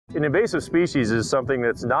An invasive species is something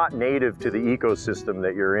that's not native to the ecosystem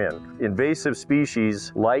that you're in. Invasive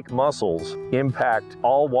species, like mussels, impact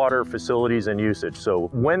all water facilities and usage. So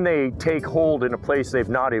when they take hold in a place they've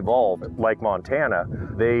not evolved, like Montana,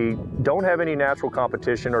 they don't have any natural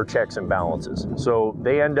competition or checks and balances. So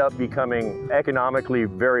they end up becoming economically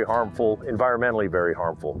very harmful, environmentally very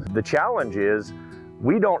harmful. The challenge is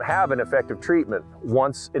we don't have an effective treatment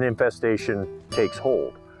once an infestation takes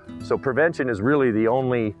hold. So prevention is really the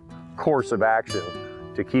only course of action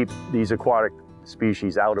to keep these aquatic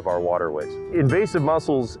species out of our waterways. Invasive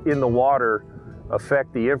mussels in the water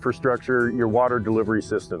affect the infrastructure, your water delivery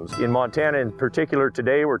systems. In Montana in particular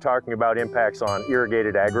today, we're talking about impacts on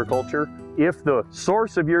irrigated agriculture. If the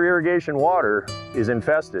source of your irrigation water is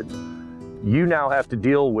infested, you now have to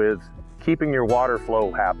deal with keeping your water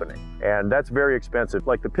flow happening. And that's very expensive.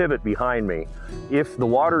 Like the pivot behind me, if the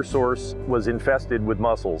water source was infested with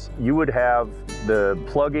mussels, you would have the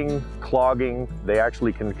plugging, clogging, they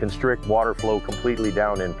actually can constrict water flow completely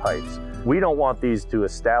down in pipes. We don't want these to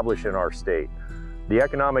establish in our state. The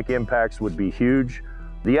economic impacts would be huge.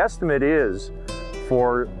 The estimate is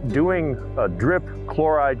for doing a drip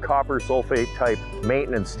chloride copper sulfate type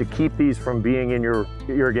maintenance to keep these from being in your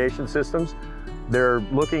irrigation systems, they're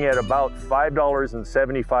looking at about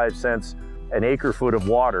 $5.75 an acre foot of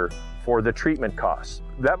water for the treatment costs.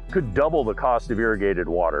 That could double the cost of irrigated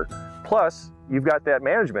water. Plus, you've got that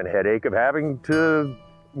management headache of having to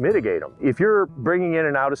mitigate them. If you're bringing in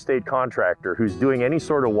an out-of-state contractor who's doing any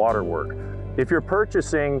sort of water work, if you're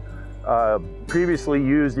purchasing previously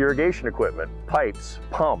used irrigation equipment, pipes,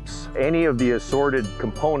 pumps, any of the assorted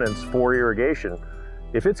components for irrigation,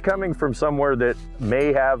 if it's coming from somewhere that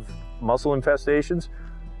may have mussel infestations,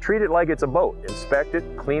 treat it like it's a boat. Inspect it,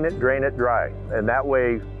 clean it, drain it dry. And that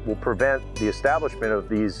way we'll prevent the establishment of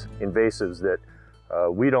these invasives that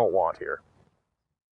we don't want here.